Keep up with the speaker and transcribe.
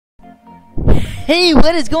Hey,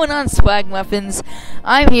 what is going on, Swag Muffins?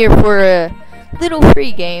 I'm here for a little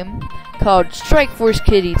free game called StrikeForce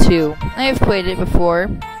Kitty 2. I have played it before.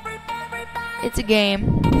 It's a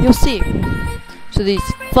game, you'll see. So these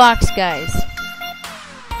fox guys,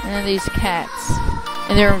 and then these cats,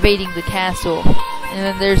 and they're invading the castle. And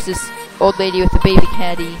then there's this old lady with a baby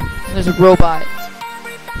catty, and there's a robot.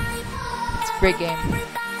 It's a great game.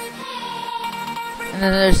 And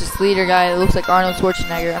then there's this leader guy that looks like Arnold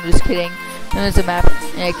Schwarzenegger. I'm just kidding. And there's a map,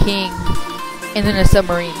 and a king, and then a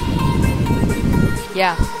submarine.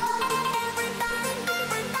 Yeah.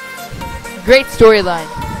 Great storyline.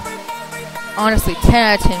 Honestly, 10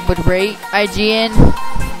 out of 10 would rate. IGN,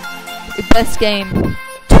 best game,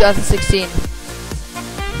 2016.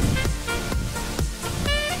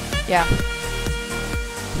 Yeah.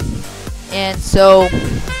 And so,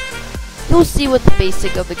 you'll see what the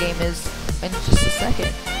basic of the game is in just a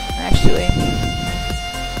second, actually.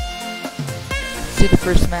 To the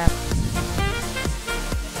first map.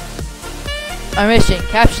 Our mission,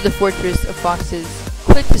 capture the fortress of foxes.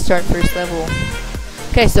 Click to start first level.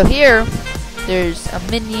 Okay, so here, there's a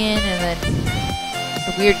minion and then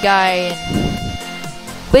a weird guy, and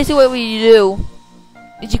basically what we do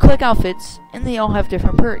is you click outfits, and they all have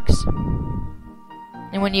different perks.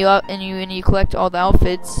 And when you collect all the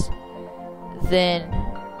outfits, then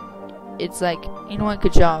it's like, you know what,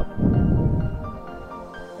 good job.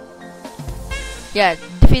 Yeah,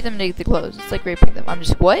 defeat them to get the clothes. It's like raping them. I'm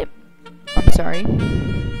just, what? I'm sorry.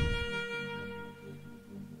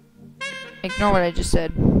 Ignore what I just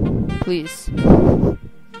said. Please.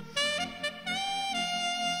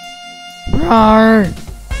 Roar!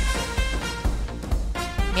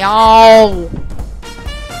 Meow!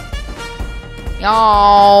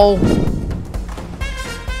 Meow!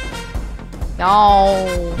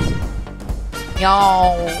 Meow!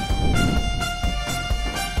 Meow!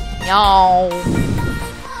 Meow!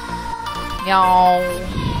 Meow!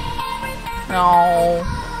 Meow!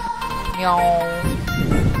 Meow!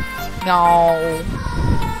 Meow!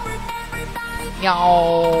 Meow!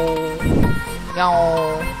 Meow!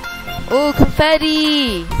 Oh,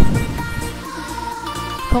 confetti!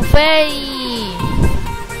 Confetti!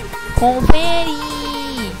 Confetti!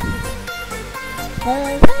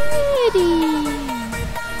 Confetti!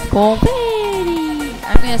 Confetti!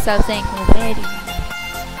 I'm gonna stop saying confetti.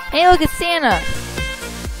 Hey, look, it's Santa!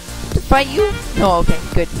 To fight you? No, okay,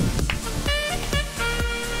 good.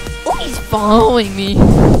 Oh, he's following me!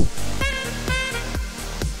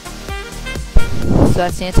 So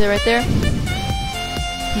that's Santa right there.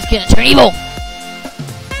 He's gonna turn evil!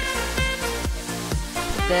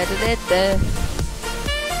 Da, da, da, da.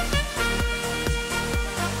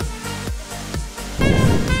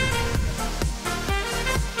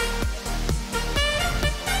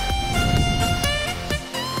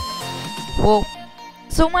 Well,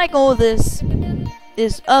 so my goal of this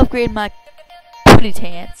is upgrade my booty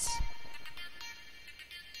tants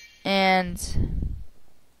and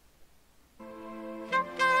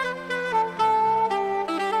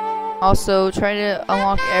also try to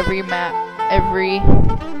unlock every map, every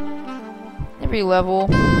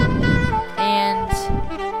level, and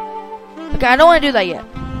okay, I don't want to do that yet.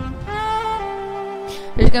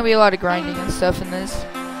 There's gonna be a lot of grinding and stuff in this.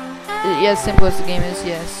 Yeah, as simple as the game is,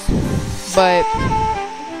 yes. But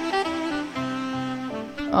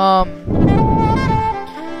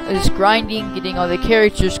there's grinding, getting all the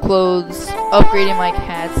characters' clothes, upgrading my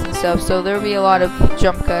cats and stuff. So there'll be a lot of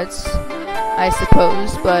jump cuts, I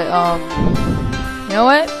suppose. But you know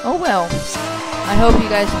what? Oh well. I hope you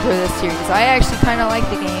guys enjoy this series. I actually kind of like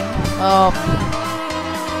the game.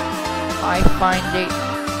 I find it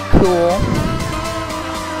cool.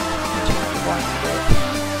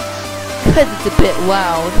 Because it's a bit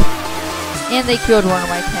loud. And they killed one of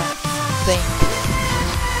my cats. Thank you.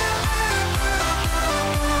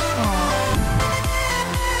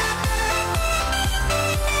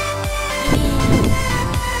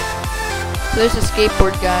 So there's a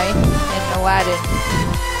skateboard guy and Aladdin.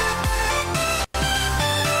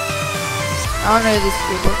 I don't know if this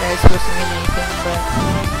skateboard guy is supposed to mean anything, but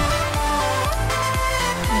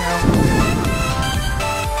you know.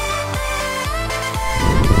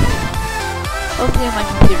 Hopefully my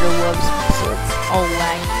computer loves me, so it's all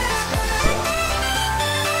laggy and stuff, so.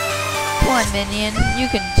 Come on, minion, you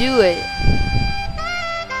can do it!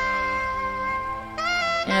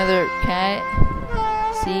 Another cat.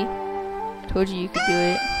 See? Told you could do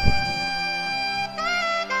it.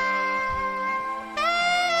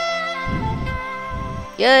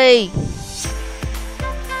 Yay!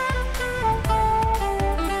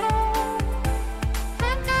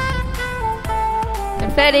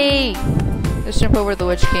 Confetti! Let's jump over to the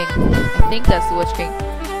Witch King. I think that's the Witch King.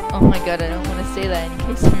 Oh my god, I don't want to say that in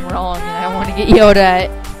case I'm wrong and I want to get yelled at.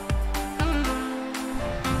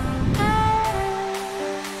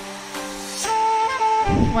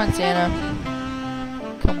 Come on, Santa.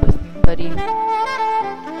 Come with me, buddy.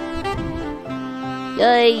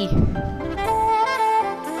 Yay!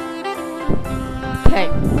 Okay.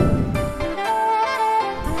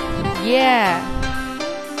 Yeah!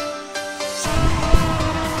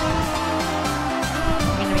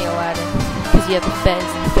 I'm gonna be Aladdin. Because you have the fez,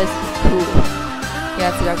 and the fez is cool. Yeah,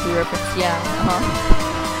 that's exactly the reference. Yeah,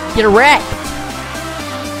 Get wrecked!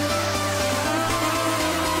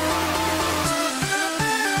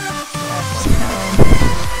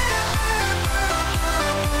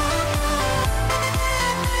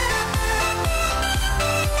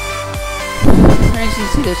 As you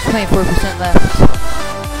see, there's 24% left.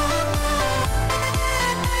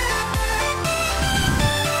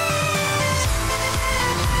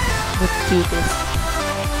 Let's do this.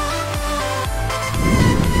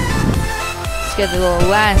 Let's get the little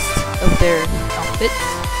last of their outfits.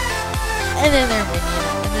 And then their minion.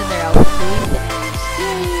 And then their outfits will be finished.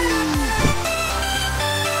 Yay!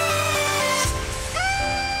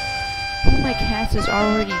 Oh, my cat is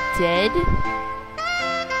already dead?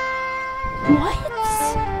 What?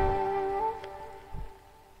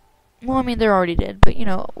 Well, I mean, they're already dead, but you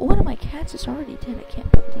know, one of my cats is already dead. I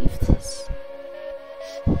can't believe this.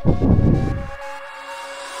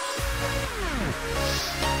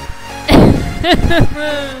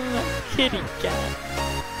 Kitty cat.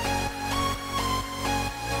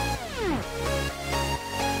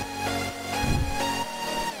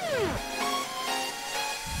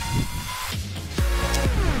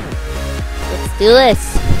 Let's do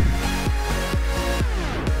this.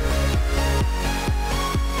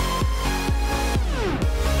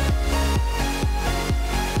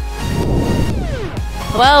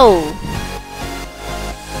 Whoa!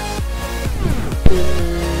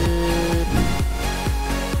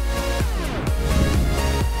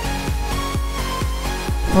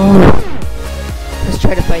 Oh. Let's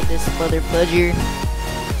try to fight this mother fudger.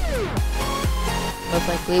 Most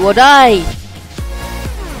likely we'll die!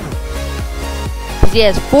 Because he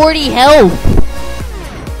has 40 health!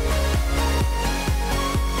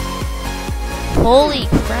 Holy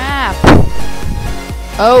crap!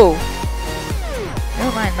 Oh!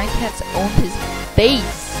 Never mind, my cat's owned his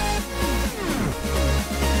face.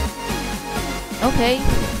 Okay.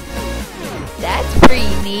 That's pretty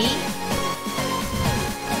neat.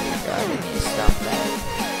 God, I need to stop that.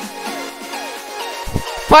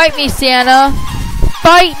 Fight me, Santa!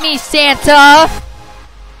 Fight me, Santa!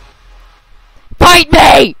 Fight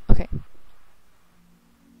me! Okay.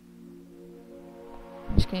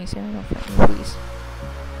 I'm just kidding, Santa, don't fight me, please.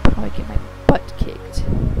 I'll probably get my butt kicked.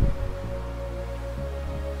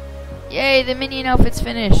 Yay, the minion outfit's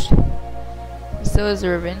finished. So is the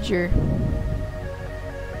Revenger.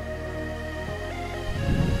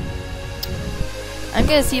 I'm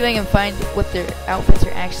gonna see if I can find what their outfits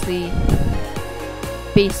are actually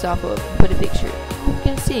based off of and put a picture. I'm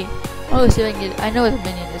gonna see. I'll see if I can get. I know what the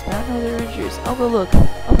minion is, but I don't know the Revengers. I'll go look.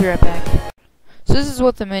 I'll be right back. So this is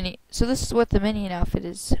what the minion outfit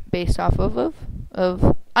is based off of.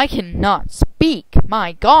 I cannot speak.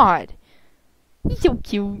 My God. He's so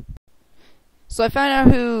cute. So I found out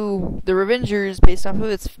who the Revenger is based off of.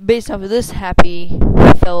 It's based off of this happy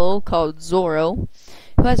fellow called Zorro,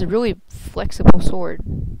 who has a really flexible sword.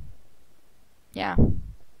 Yeah.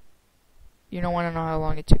 You don't want to know how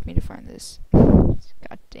long it took me to find this.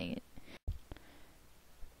 God dang it.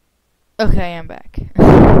 Okay, I'm back.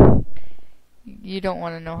 You don't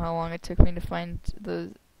want to know how long it took me to find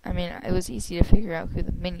the... I mean, it was easy to figure out who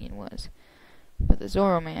the minion was. But the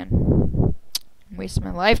Zorro man... I'm wasting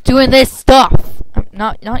my life doing this stuff!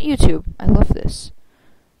 Not YouTube. I love this.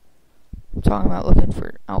 I'm talking about looking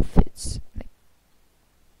for outfits. Like,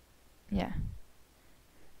 yeah.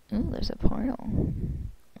 Ooh, there's a portal.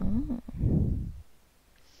 Oh.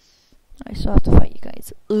 I still have to fight you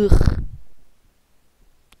guys. Ugh.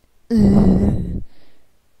 Ugh.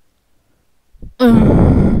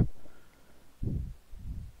 Ugh.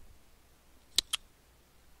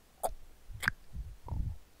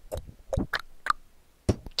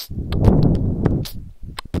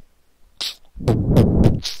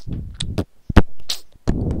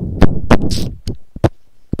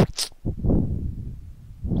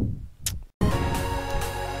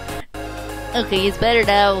 Okay, it's better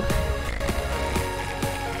now.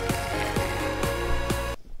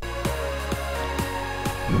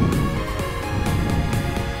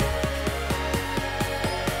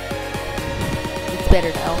 It's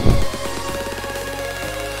better now.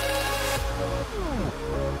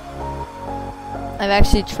 I've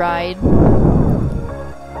actually tried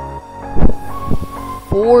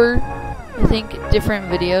 4, I think, different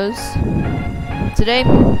videos today.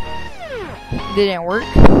 They didn't work,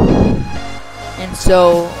 and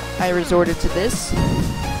so I resorted to this.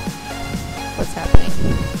 What's happening?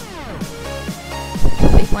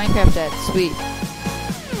 Fake Minecraft ad, sweet.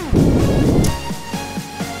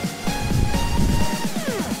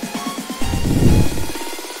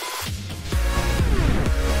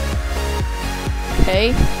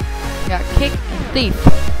 Okay, got Kick and Thief.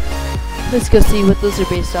 Let's go see what those are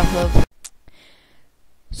based off of.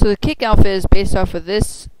 So the Kick outfit is based off of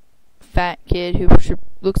this fat kid who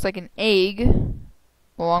looks like an egg,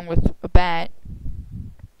 along with a bat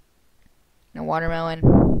and a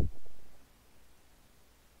watermelon.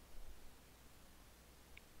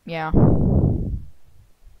 Yeah,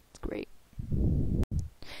 it's great. And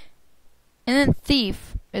then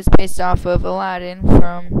Thief is based off of Aladdin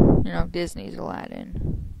from, you know, Disney's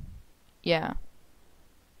Aladdin. Yeah.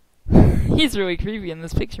 He's really creepy in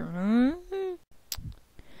this picture.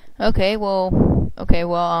 Okay, well,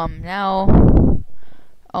 now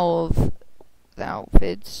all of the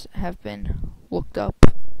outfits have been looked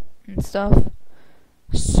up and stuff.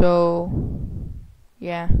 So,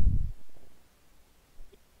 yeah.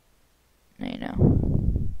 I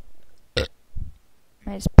know.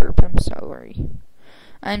 I just burped, I'm sorry.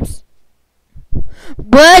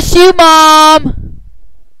 Bless you, Mom!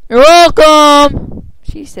 You're welcome!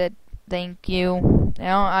 She said thank you.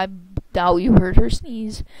 Now, I doubt you heard her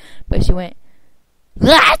sneeze, but she went,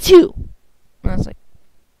 "Achoo!" And I was like,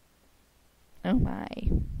 oh my.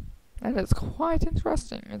 That is quite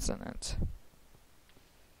interesting, isn't it?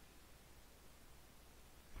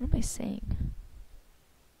 What am I saying?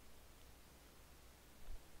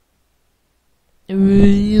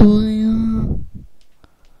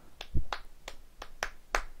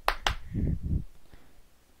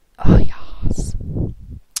 Oh, yes.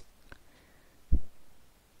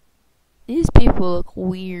 These people look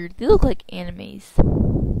weird. They look like animes.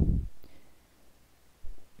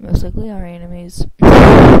 Most likely are animes.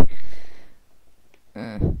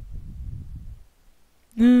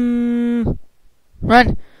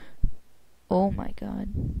 Run! Oh my god.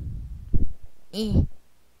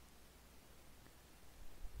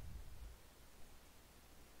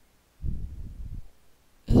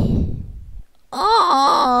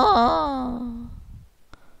 Oh!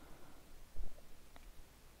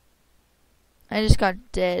 I just got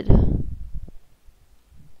dead.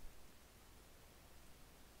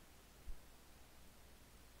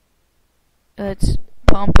 Let's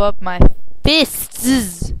pump up my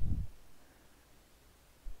fists.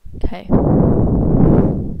 Okay.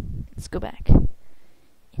 Let's go back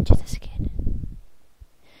into this again.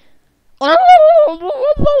 I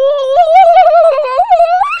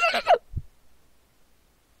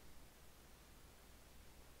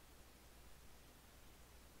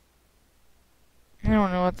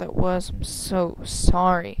don't know what that was. I'm so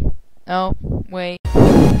sorry. Oh, wait.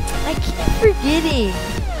 I keep forgetting.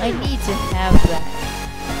 I need to have that.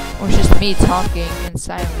 Or just me talking in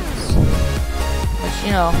silence. Which,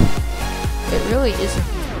 you know, it really isn't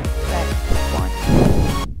that fun.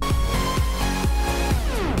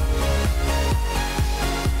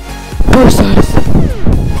 Horses!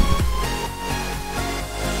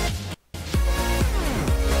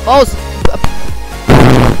 Balls!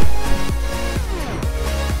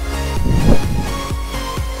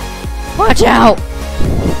 Watch out!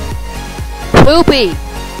 Poopy!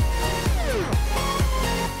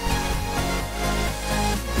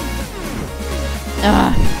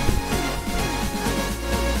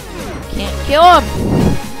 Can't kill him!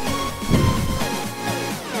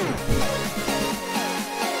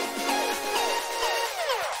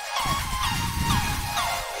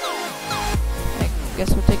 I guess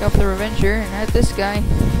we'll take off the Revenger and add this guy.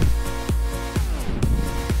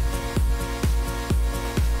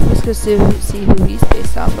 Let's go see who he's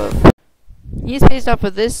based off of. He's based off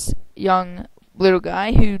of this young little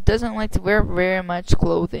guy who doesn't like to wear very much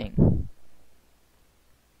clothing.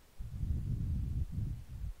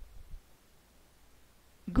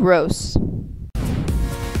 Gross.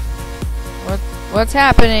 What's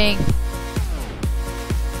happening?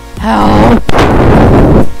 Help!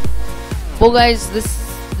 Well, guys,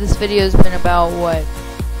 this video has been about what,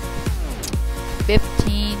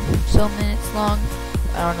 15 or so minutes long.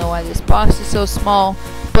 I don't know why this box is so small,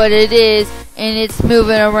 but it is, and it's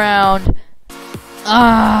moving around.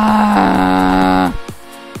 I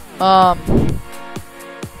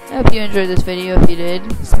hope you enjoyed this video. If you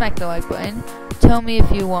did, smack the like button. Tell me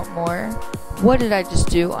if you want more. What did I just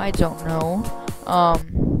do? I don't know.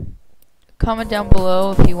 Comment down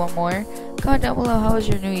below if you want more. Comment down below, how was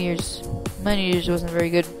your New Year's? My New Year's wasn't very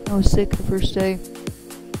good. I was sick the first day.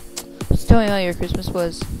 Just tell me how your Christmas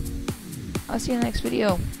was. I'll see you in the next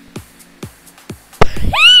video.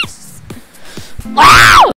 Peace! Wow!